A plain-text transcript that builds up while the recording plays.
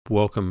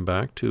Welcome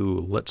back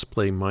to Let's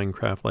Play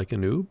Minecraft Like a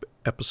Noob,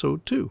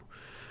 Episode 2.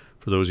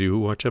 For those of you who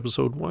watch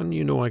Episode 1,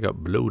 you know I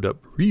got blowed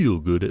up real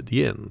good at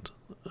the end.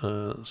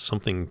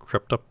 Something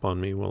crept up on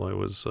me while I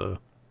was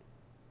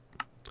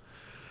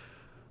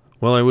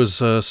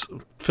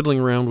fiddling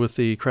around with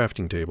the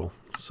crafting table.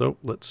 So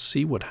let's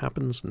see what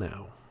happens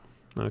now.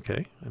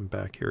 Okay, I'm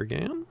back here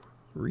again.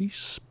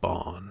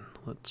 Respawn.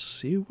 Let's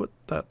see what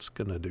that's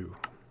gonna do.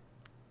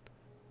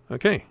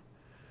 Okay.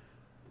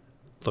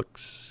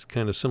 Looks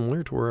kind of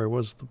similar to where I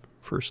was the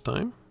first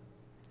time.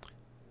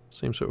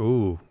 Same so.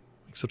 Oh,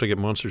 except I get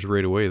monsters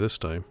right away this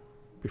time.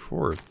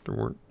 Before there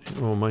weren't.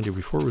 Oh, mind you,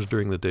 before it was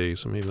during the day,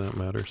 so maybe that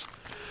matters.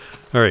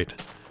 All right.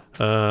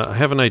 I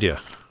have an idea.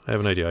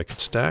 I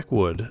could stack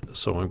wood,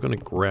 so I'm going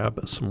to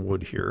grab some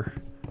wood here.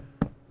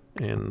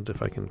 And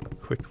if I can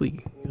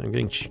quickly, I'm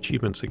getting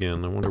achievements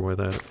again. I wonder why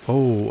that.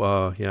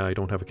 Oh, yeah, I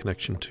don't have a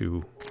connection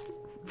to.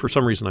 For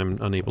some reason, I'm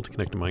unable to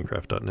connect to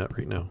Minecraft.net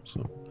right now,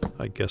 so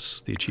I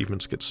guess the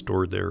achievements get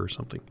stored there or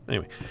something.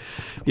 Anyway,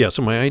 yeah,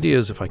 so my idea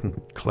is if I can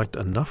collect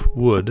enough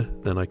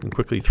wood, then I can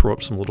quickly throw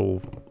up some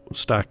little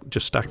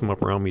just stack them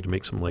up around me to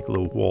make some like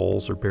little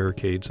walls or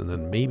barricades, and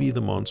then maybe the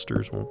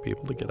monsters won't be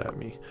able to get at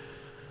me.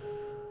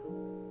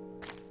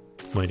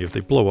 Mind you, if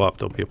they blow up,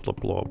 they'll be able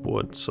to blow up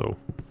wood, so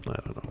I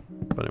don't know.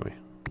 But anyway,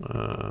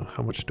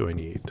 how much do I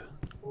need?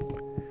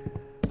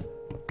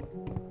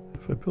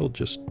 If I build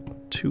just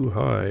too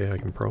high, I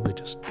can probably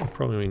I'll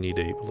probably only need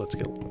 8, but let's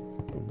get a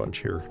bunch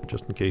here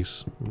just in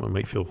case. I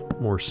might feel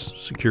more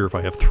secure if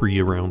I have 3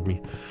 around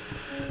me.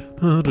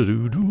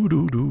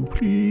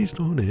 Please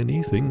don't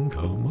anything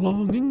come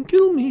along and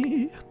kill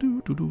me.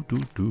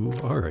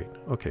 Alright,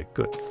 okay,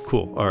 good,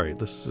 cool. Alright,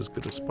 this is as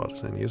good a spot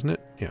as any, isn't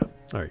it? Yeah,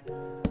 alright.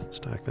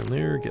 Stack them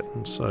there, get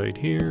inside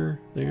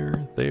here,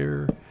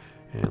 there,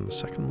 and the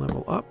second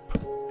level up,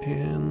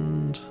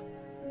 and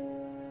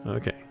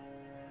okay.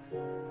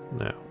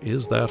 Now,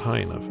 is that high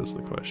enough is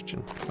the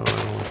question. Oh,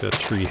 I don't like that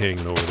tree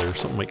hanging over there.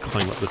 Something might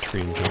climb up the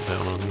tree and jump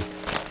down on me.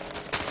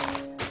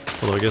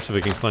 Although I guess if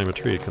it can climb a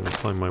tree, it can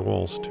climb my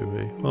walls too,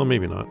 eh? Well,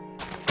 maybe not.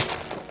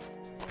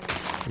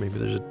 Maybe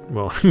there's a...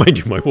 Well, mind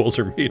you, my walls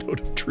are made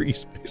out of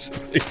trees,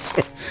 basically.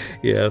 So,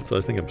 yeah, so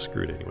I think I'm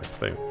screwed anyway.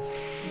 But anyway.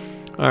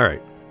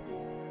 Alright.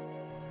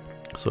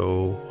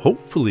 So,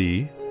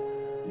 hopefully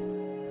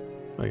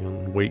I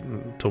can wait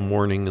until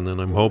morning, and then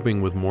I'm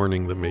hoping with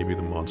morning that maybe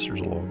the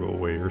monsters will all go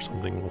away or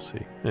something. We'll see.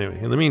 Anyway,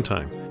 in the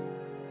meantime,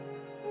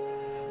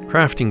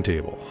 crafting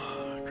table.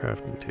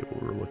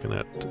 We're looking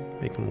at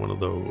making one of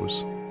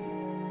those.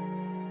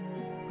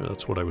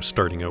 That's what I was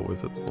starting out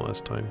with it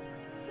last time.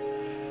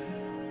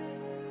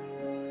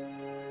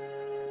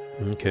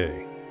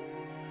 Okay.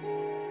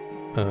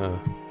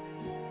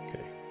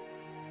 Okay.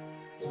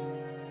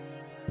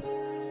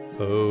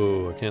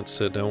 Oh, I can't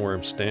sit down where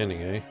I'm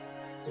standing, eh?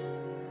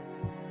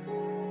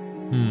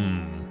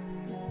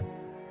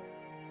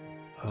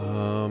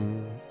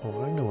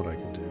 Oh, I know what I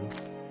can do.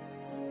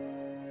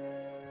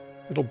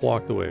 It'll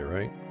block the way,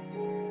 right?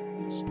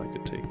 So I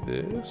could take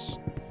this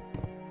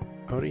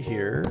out of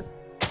here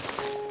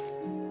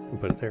and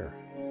put it there.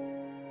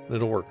 And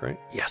it'll work, right?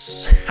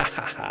 Yes!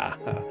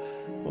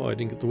 Oh, I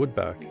didn't get the wood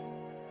back.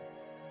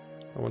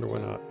 I wonder why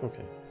not.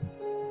 Okay.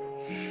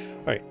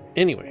 Alright,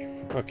 anyway.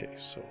 Okay,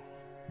 so...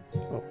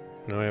 Oh,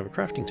 now I have a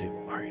crafting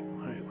table. Alright,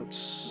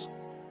 let's...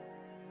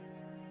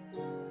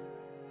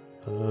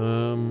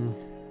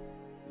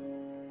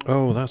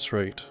 Oh, that's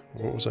right.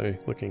 What was I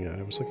looking at?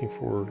 I was looking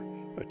for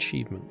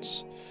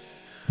achievements.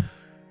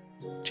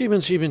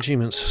 Achievements.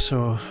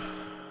 So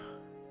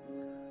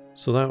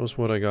that was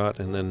what I got,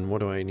 and then what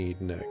do I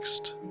need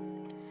next?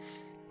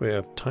 We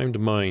have time to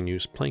mine.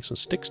 Use planks and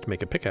sticks to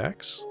make a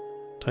pickaxe.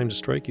 Time to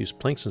strike. Use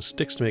planks and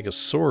sticks to make a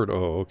sword.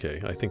 Oh,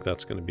 okay. I think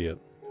that's going to be it.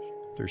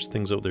 There's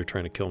things out there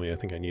trying to kill me. I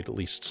think I need at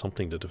least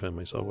something to defend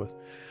myself with.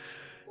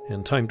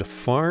 And time to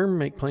farm,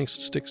 make planks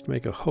and sticks to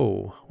make a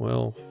hoe.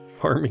 Well,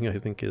 farming I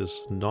think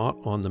is not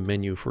on the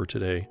menu for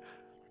today.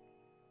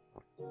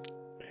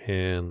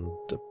 And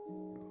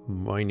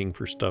mining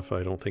for stuff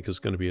I don't think is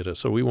going to be it.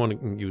 So we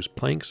want to use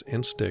planks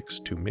and sticks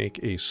to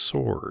make a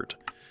sword.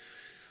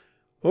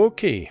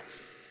 Okay.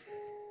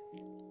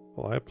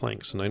 Well, I have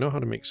planks and I know how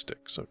to make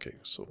sticks. Okay,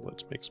 so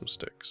let's make some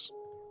sticks.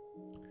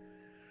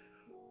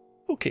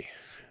 Okay.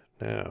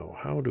 Now,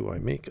 how do I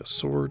make a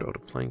sword out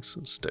of planks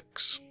and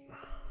sticks?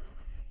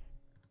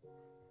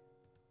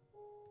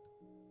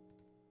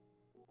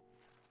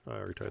 I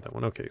already tried that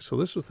one. Okay, so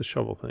this was the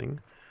shovel thing.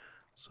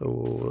 So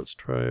let's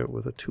try it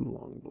with a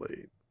 2-long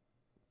blade.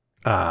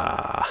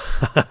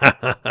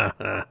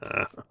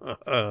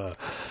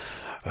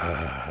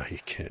 You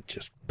can't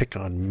just pick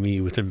on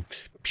me with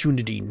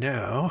impunity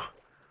now.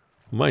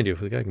 Mind you, if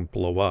the guy can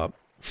blow up,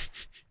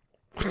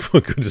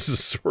 what good is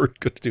this sword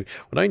going to do?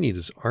 What I need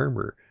is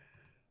armor.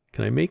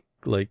 Can I make,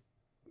 like,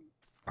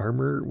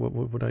 armor?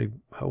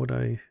 How would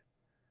I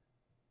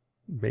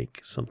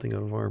make something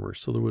out of armor?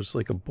 So there was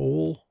like a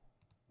bowl.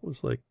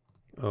 Was like,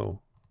 oh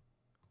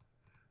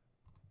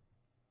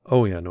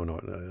yeah, no,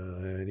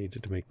 I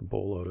needed to make the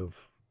bowl out of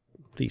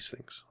these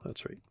things.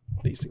 That's right,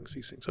 these things.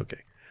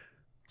 Okay,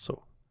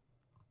 so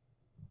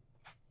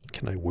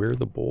Can I wear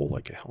the bowl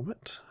like a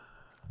helmet?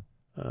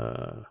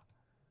 What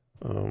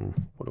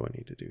do I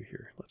need to do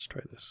here? Let's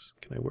try this.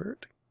 Can I wear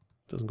it?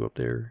 Doesn't go up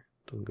there.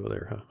 Doesn't go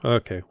there, huh?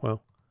 Okay,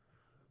 well.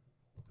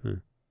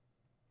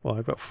 Well,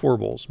 I've got 4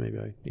 bowls. Maybe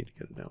I need to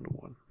get it down to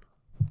 1.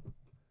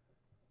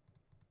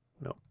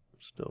 No,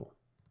 still.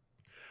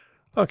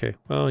 Okay,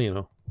 well, you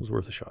know, it was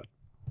worth a shot.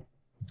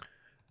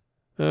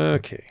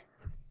 Okay.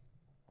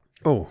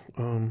 Oh,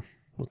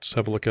 let's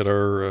have a look at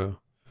our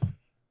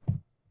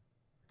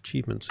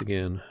achievements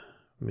again.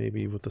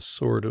 Maybe with a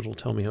sword it'll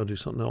tell me how to do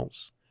something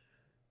else.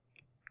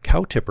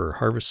 Cow tipper,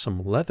 harvest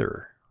some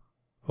leather.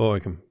 Oh, I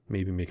can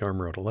maybe make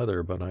armor out of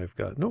leather, but I've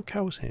got no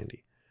cows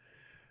handy.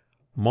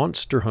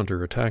 Monster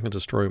hunter, attack and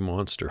destroy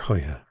monster. Oh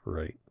yeah,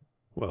 right.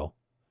 Well,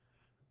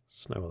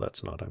 no,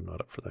 that's not. I'm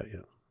not up for that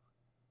yet.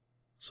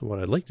 So what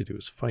I'd like to do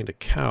is find a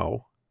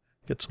cow,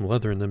 get some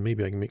leather, and then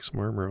maybe I can make some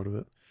armor out of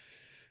it.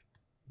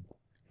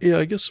 Yeah,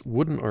 I guess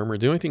wooden armor.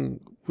 The only thing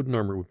wooden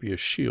armor would be a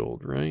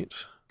shield, right?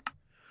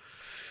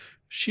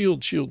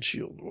 Shield, shield,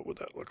 shield. What would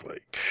that look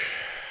like?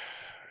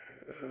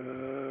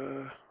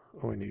 Oh,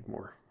 I need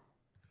more.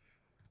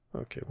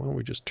 Okay, why don't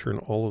we just turn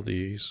all of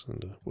these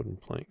into wooden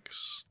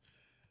planks?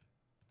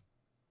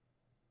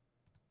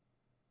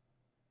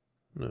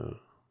 No.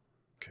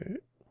 Okay.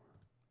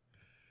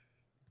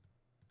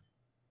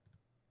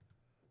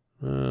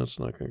 It's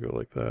not going to go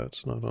like that.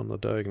 It's not on the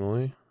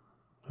diagonally.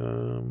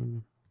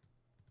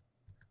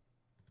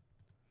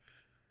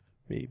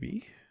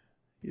 Maybe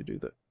you do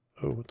that.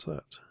 Oh, what's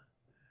that?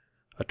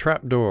 A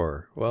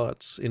trapdoor. Well,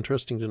 that's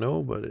interesting to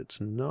know, but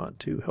it's not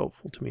too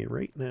helpful to me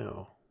right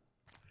now.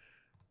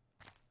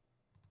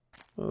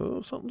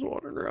 Oh, something's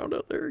wandering around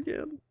out there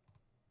again.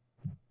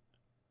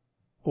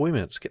 Oh, wait a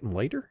minute. It's getting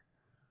lighter?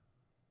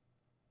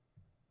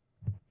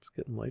 It's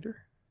getting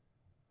lighter?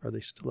 Are they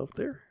still out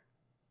there?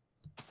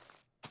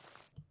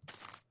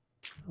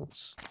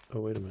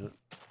 Oh, wait a minute.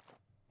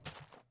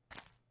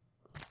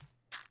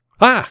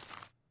 Ah!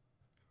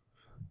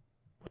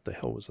 What the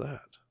hell was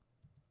that?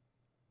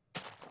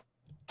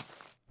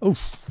 Oh,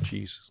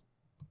 jeez.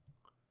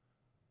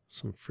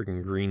 Some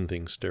friggin' green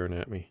thing staring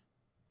at me.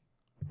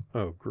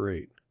 Oh,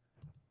 great.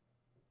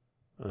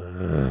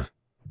 Can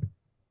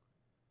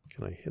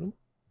I hit him?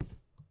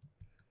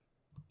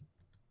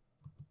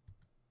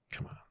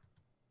 Come on.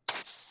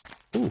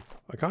 Ooh,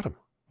 I got him.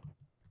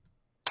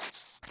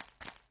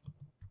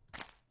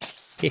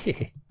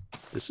 Hehehe.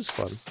 This is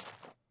fun.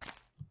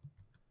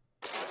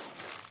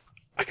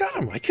 I got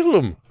him. I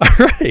killed him. All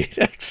right.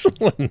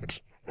 Excellent.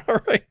 All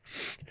right.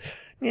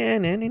 Nah.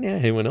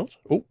 Anyone else?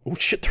 Oh,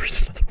 shit.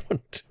 There's another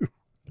one, too.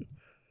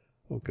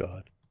 Oh,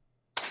 God.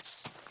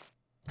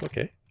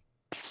 Okay.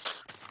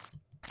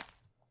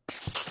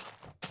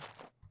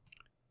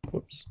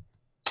 Whoops.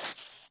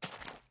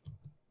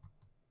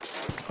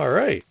 All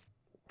right.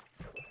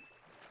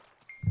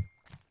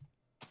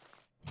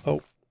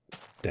 Oh,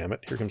 damn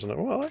it. Here comes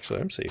another. Well,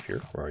 actually, I'm safe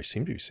here. Or I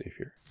seem to be safe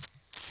here.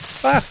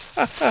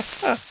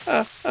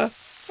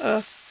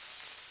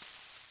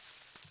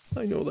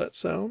 I know that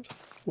sound.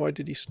 Why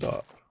did he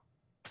stop?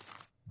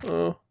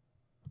 Oh.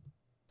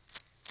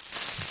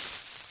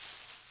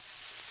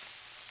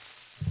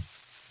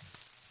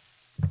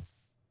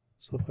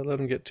 So if I let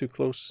him get too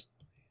close,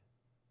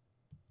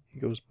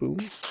 he goes boom.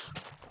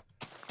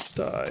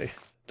 Die.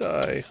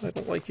 Die. I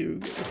don't like you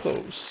getting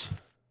close.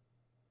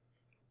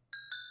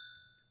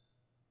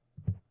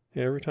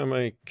 Yeah, every time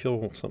I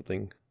kill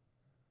something,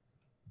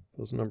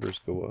 those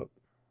numbers go up.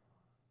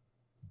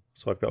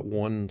 So I've got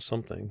 1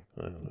 something.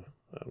 I don't know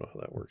how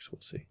that works. We'll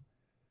see.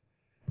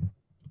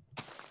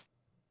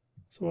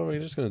 So what am I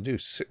just going to do?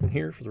 Sit in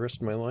here for the rest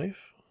of my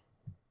life?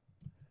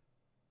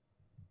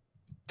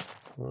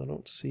 Well, I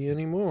don't see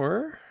any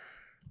more.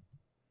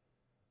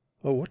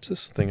 Oh, what's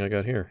this thing I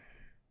got here?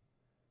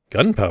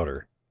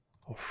 Gunpowder.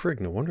 Oh, frig,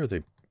 no wonder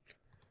they've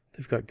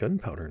got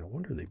gunpowder. No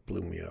wonder they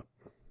blew me up.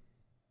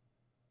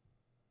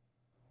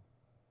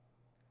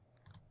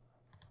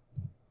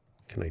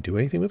 Can I do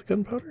anything with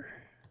gunpowder?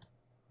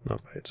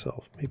 Not by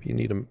itself. Maybe you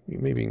need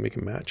maybe you can make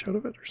a match out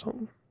of it or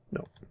something?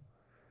 No.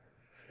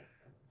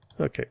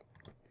 Okay.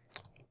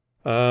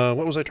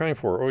 What was I trying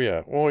for? Oh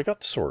yeah. Oh, I got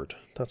the sword.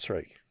 That's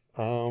right.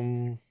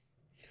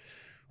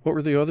 What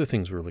were the other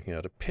things we were looking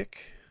at? A pick?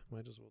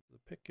 Might as well. The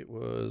pick, it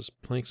was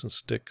planks and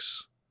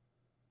sticks.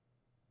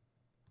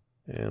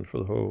 And for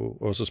the hoe,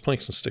 oh, so it's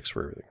planks and sticks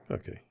for everything.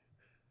 Okay.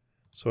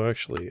 So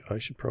actually, I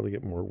should probably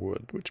get more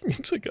wood, which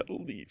means I gotta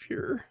leave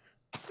here.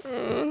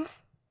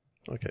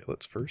 Okay,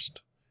 let's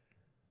first.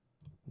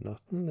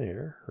 Nothing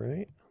there,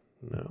 right?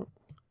 No.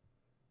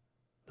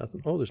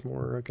 Nothing. Oh, there's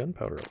more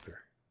gunpowder out there.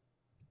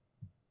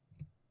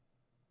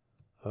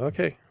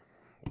 Okay,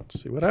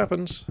 let's see what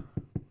happens.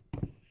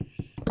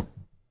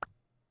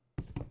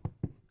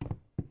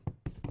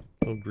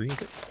 Oh, green.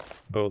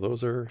 Oh,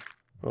 those are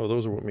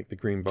what make the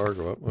green bar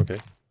go up.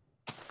 Okay.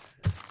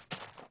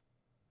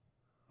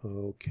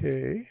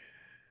 Okay.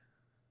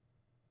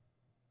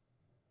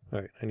 All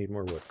right, I need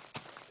more wood.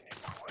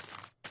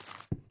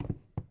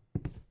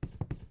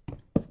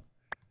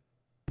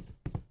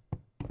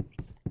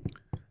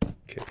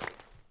 Okay.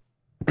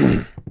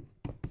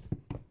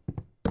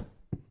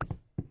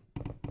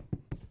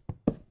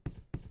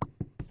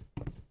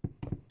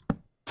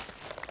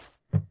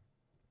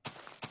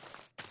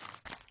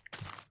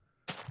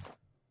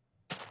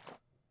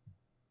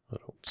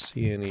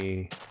 see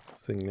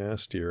anything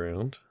nasty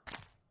around.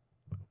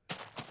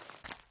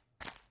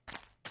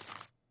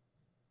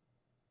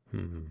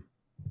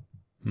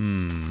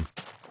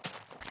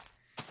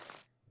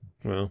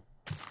 Well,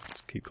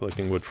 let's keep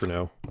collecting wood for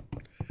now.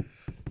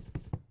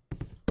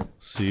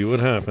 See what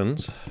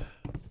happens.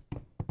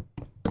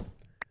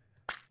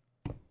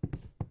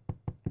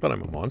 But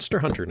I'm a monster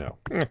hunter now.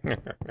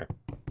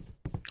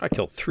 I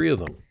killed 3 of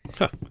them.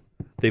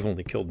 They've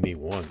only killed me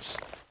once.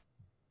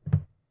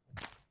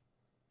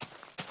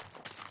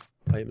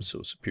 I am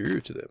so superior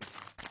to them.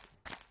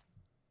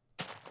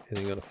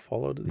 Anything gonna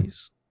fall out of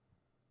these?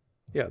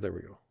 Yeah, there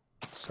we go.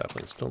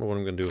 Saplings. Don't know what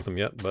I'm gonna do with them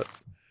yet, but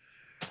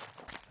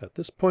at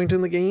this point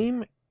in the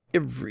game,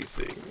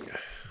 everything.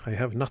 I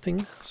have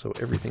nothing, so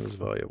everything is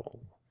valuable.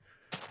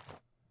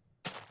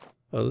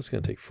 Oh, this is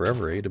gonna take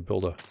forever, to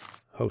build a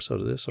house out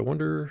of this. I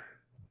wonder...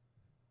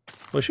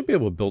 Well, I should be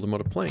able to build them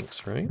out of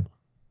planks, right?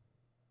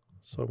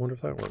 So I wonder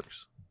if that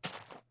works.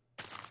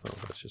 Oh,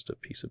 that's just a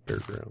piece of bare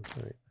ground.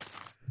 All right.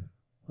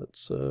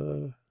 Let's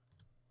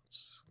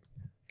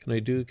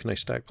can I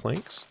stack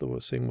planks the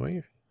same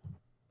way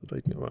that I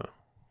do?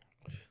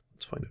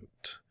 Let's find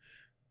out.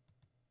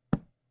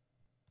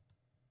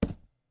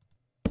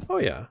 Oh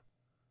yeah.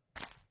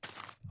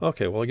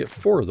 Okay, well I get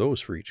 4 of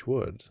those for each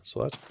wood,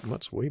 so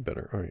that's way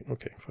better. All right,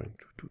 okay, fine.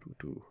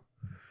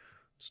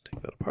 Let's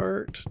take that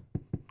apart.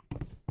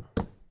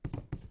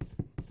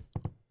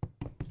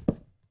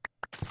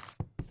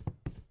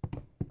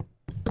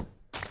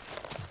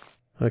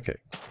 Okay,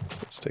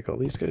 let's take all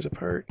these guys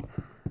apart.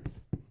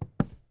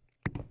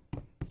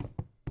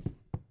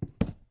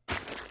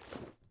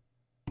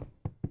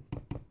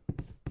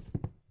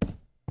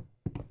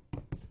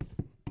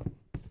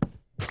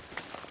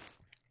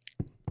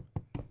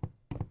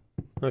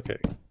 Okay,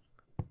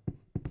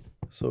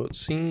 so it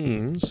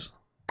seems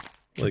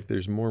like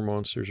there's more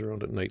monsters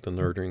around at night than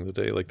there are during the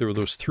day. Like there were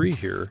those 3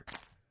 here.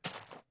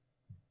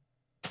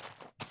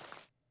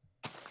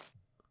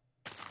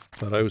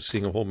 But I was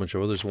seeing a whole bunch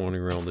of others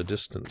wandering around the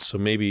distance. So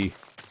maybe,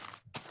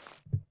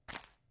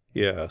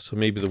 yeah, so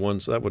maybe the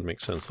ones, that would make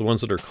sense. The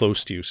ones that are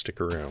close to you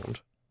stick around.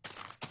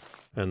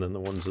 And then the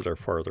ones that are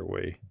farther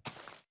away,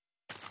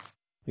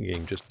 the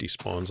game just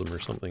despawns them or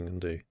something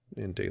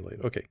in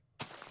daylight. Okay,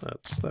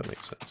 that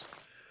makes sense.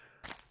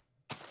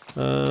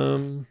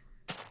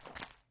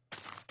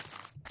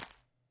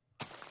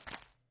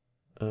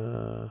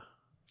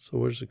 So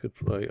where's a good,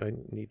 I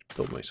need to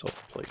build myself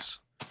a place.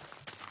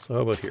 So how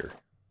about here?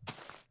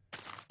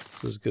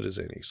 This is as good as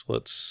any. So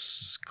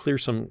let's clear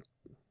some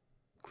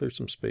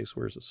space.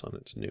 Where's the sun?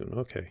 It's noon.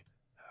 Okay,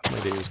 half my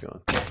day is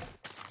gone.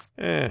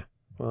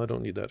 Well I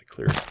don't need that to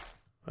clear.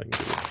 I can get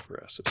rid of the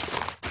grass this way.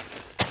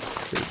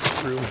 Clear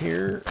the room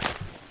here.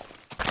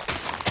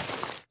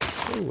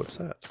 Oh, what's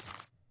that?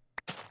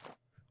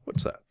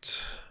 What's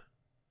that?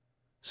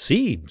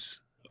 Seeds!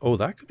 Oh,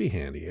 that could be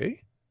handy,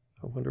 eh?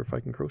 I wonder if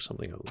I can grow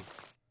something out of them.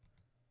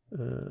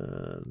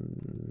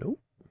 Nope.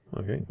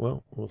 Okay,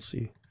 well, we'll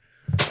see.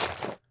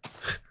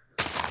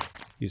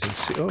 Using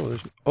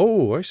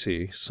oh, I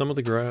see. Some of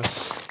the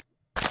grass,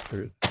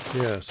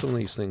 yeah, some of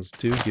these things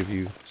do give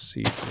you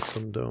seeds and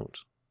some don't.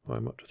 Oh,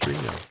 I'm up to 3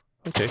 now.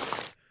 Okay.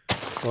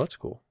 Well, that's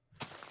cool.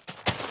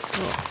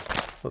 Oh,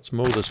 let's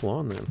mow this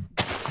lawn then.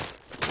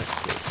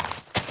 Excellent.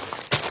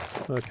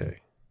 Okay.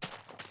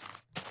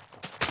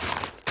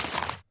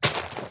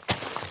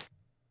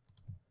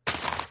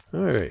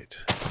 All right.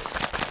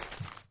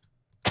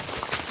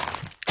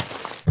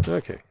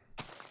 Okay.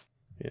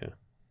 Yeah.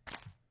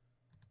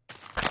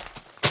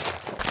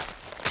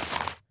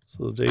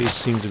 So the days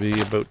seem to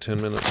be about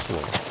 10 minutes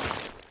long,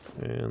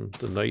 and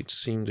the nights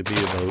seem to be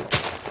about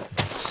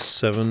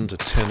 7 to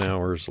 10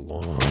 hours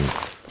long.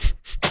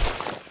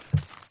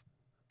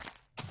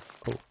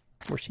 Oh,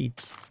 more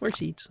seeds, more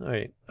seeds. All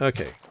right,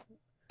 okay.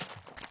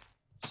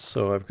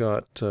 So I've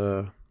got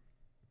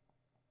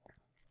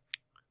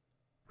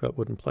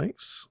wooden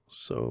planks,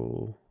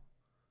 so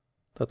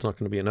that's not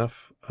going to be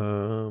enough.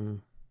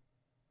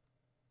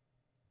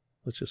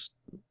 Let's just,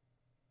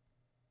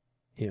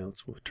 yeah,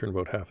 let's turn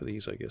about half of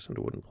these, I guess,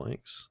 into wooden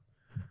planks.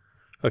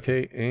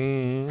 Okay,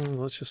 and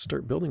let's just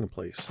start building a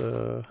place.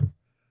 Well,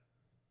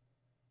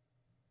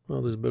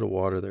 there's a bit of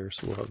water there,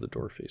 so we'll have the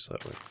door face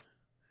that way.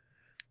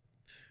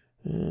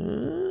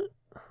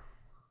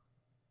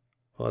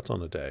 Well, that's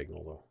on a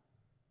diagonal, though.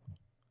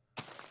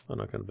 I'm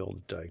not going to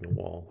build a diagonal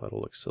wall.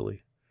 That'll look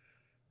silly.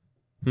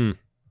 I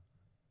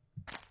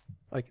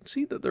can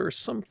see that there are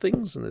some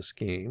things in this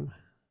game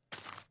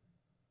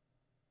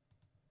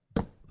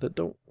that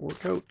don't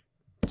work out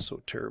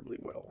so terribly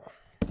well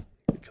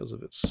because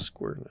of its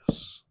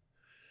squareness.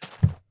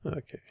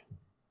 Okay.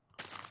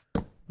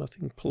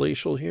 Nothing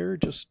palatial here,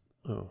 just...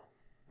 Oh.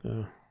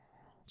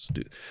 Let's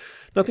do...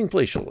 Nothing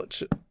palatial,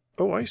 let's...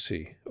 Oh, I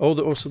see.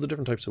 Oh, so the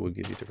different types of wood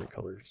give you different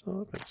colors.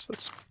 Oh,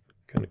 that's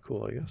kind of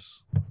cool, I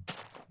guess.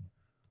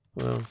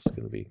 Well, it's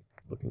going to be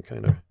looking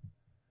kind of...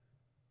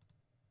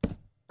 a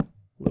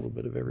little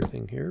bit of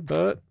everything here,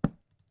 but,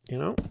 you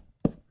know...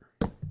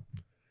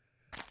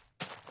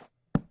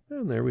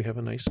 And there we have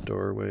a nice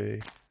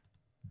doorway.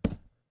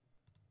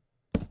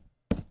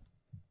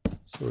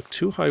 So a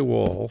too high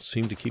wall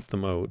seemed to keep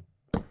them out.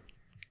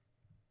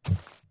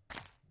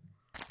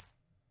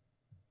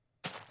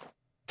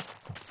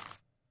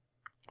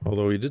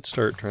 Although he did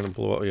start trying to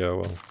blow up. Yeah,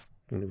 well,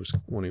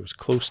 when he was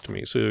close to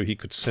me, so he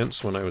could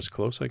sense when I was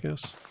close, I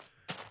guess.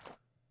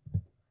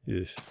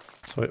 Yeah.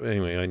 So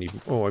anyway, I need.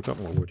 Oh, I've got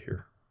more wood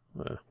here.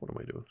 What am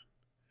I doing?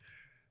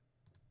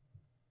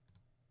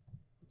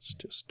 Let's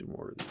just do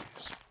more of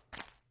these.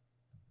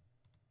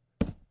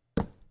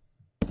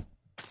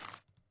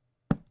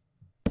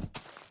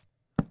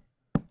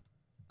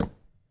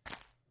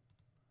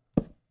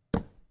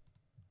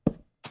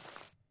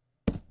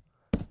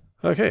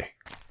 Okay.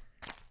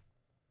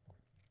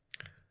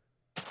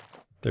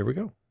 There we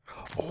go.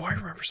 Oh, I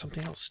remember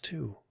something else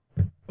too.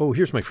 Oh,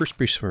 here's my first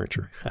piece of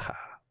furniture. Haha.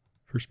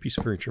 First piece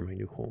of furniture in my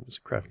new home is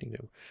a crafting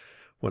table.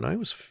 When I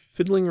was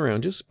fiddling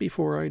around just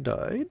before I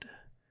died,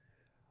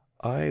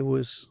 I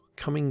was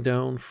coming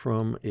down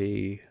from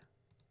a...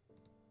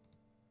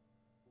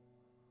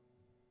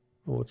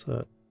 Oh, what's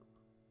that?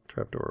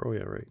 Trapdoor. Oh,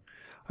 yeah, right.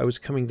 I was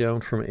coming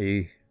down from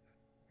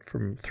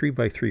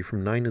 3x3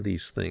 from 9 of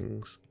these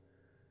things,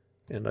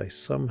 and I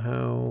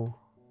somehow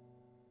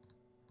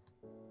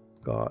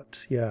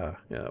got... Yeah,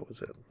 that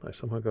was it. I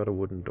somehow got a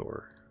wooden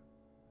door.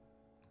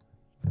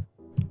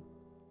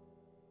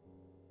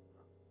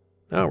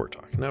 Now we're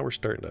talking. Now we're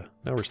starting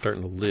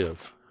to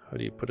live. How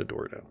do you put a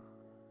door down?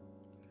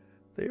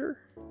 There?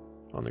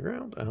 On the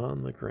ground?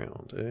 On the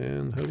ground.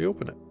 And how do you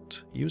open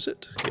it? Use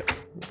it? Yeah.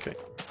 Okay.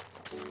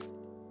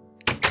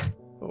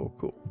 Oh,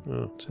 cool.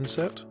 It's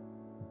inset?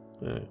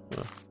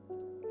 Well.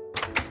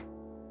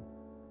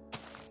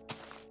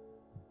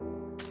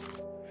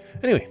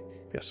 Anyway,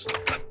 yes.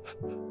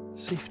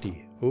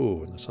 Safety.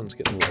 Oh, and the sun's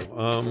getting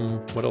low.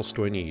 What else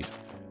do I need?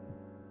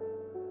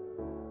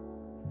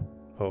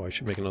 Oh, I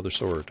should make another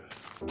sword.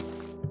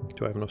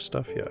 Do I have enough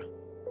stuff? Yeah.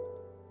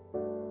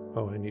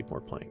 Oh, I need more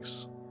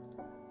planks.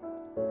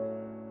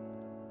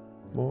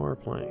 More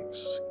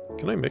planks.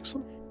 Can I mix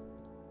them?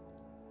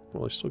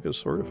 Will I still get a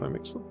sword if I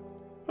mix them?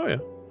 Oh yeah,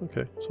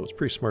 okay. So it's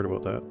pretty smart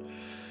about that.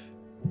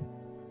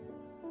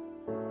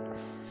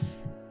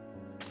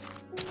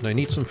 And I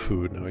need some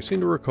food. Now I seem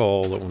to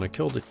recall that when I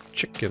killed a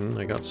chicken,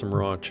 I got some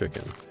raw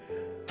chicken.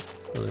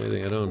 The only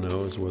thing I don't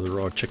know is whether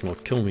raw chicken will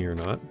kill me or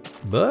not.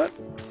 But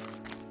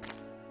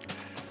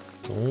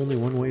it's only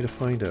one way to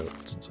find out,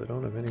 since I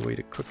don't have any way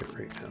to cook it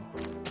right now.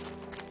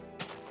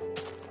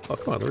 Oh,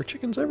 come on, there were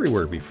chickens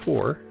everywhere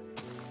before.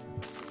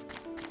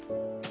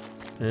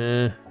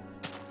 I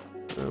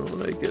don't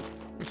like it.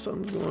 The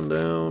sun's going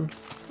down.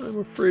 I'm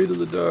afraid of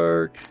the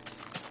dark.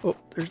 Oh,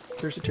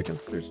 there's a chicken.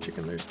 There's a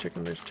chicken. There's a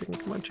chicken. There's a chicken.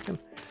 Come on, chicken.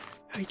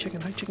 Hi,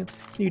 chicken. Hi, chicken.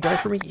 Can you die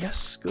for me?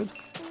 Yes, good.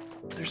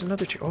 There's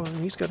another chicken. Oh, and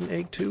he's got an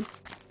egg too.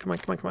 Come on,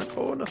 come on, come on.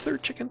 Oh, and a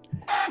third chicken.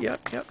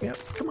 Yep.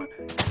 Come on,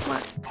 come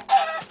on.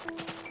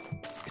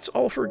 It's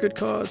all for a good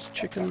cause,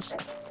 chickens.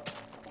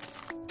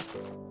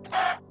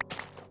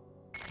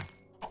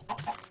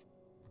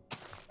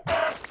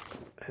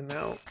 And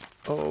now,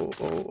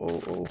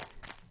 oh.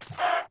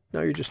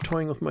 Now you're just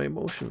toying with my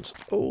emotions.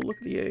 Oh, look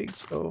at the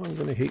eggs. Oh, I'm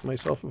gonna hate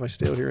myself if I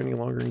stay out here any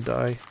longer and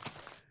die.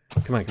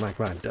 Come on, come on,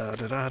 come on. Da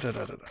da da da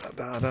da da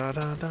da da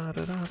da da da da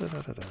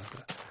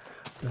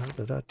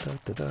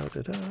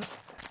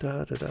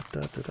da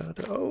da da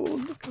da. Oh,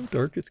 look how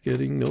dark it's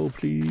getting. No,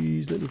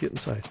 please let me get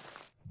inside.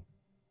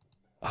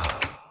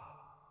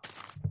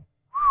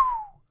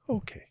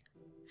 Okay.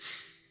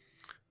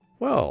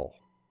 Well,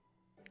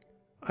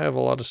 I have a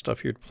lot of stuff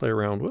here to play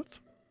around with.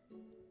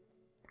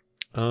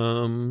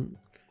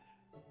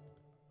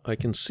 I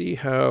can see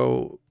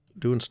how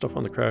doing stuff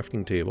on the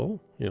crafting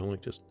table, you know,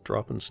 like just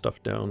dropping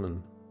stuff down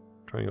and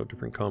trying out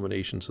different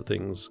combinations of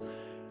things,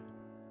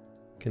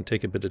 can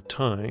take a bit of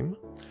time.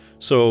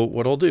 So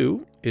what I'll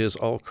do is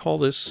I'll call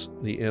this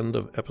the end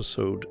of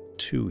episode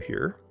 2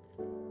 here.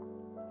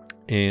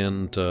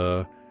 And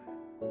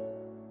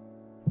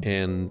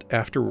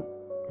after...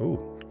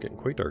 Oh, getting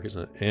quite dark,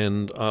 isn't it?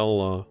 And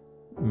I'll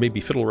maybe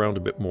fiddle around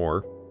a bit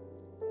more.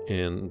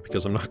 And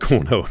because I'm not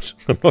going out,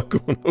 I'm not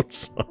going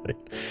outside.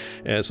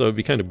 And so it'd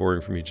be kind of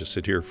boring for me to just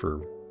sit here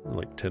for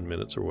like 10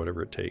 minutes or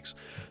whatever it takes.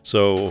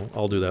 So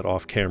I'll do that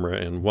off camera,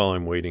 and while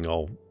I'm waiting,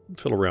 I'll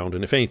fiddle around.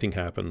 And if anything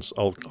happens,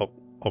 I'll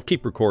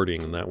keep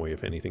recording, and that way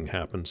if anything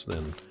happens,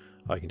 then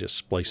I can just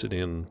splice it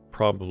in,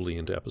 probably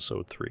into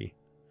episode 3.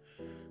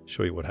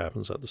 Show you what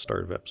happens at the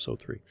start of episode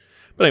 3.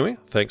 But anyway,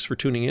 thanks for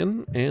tuning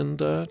in, and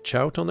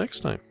ciao till next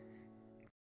time.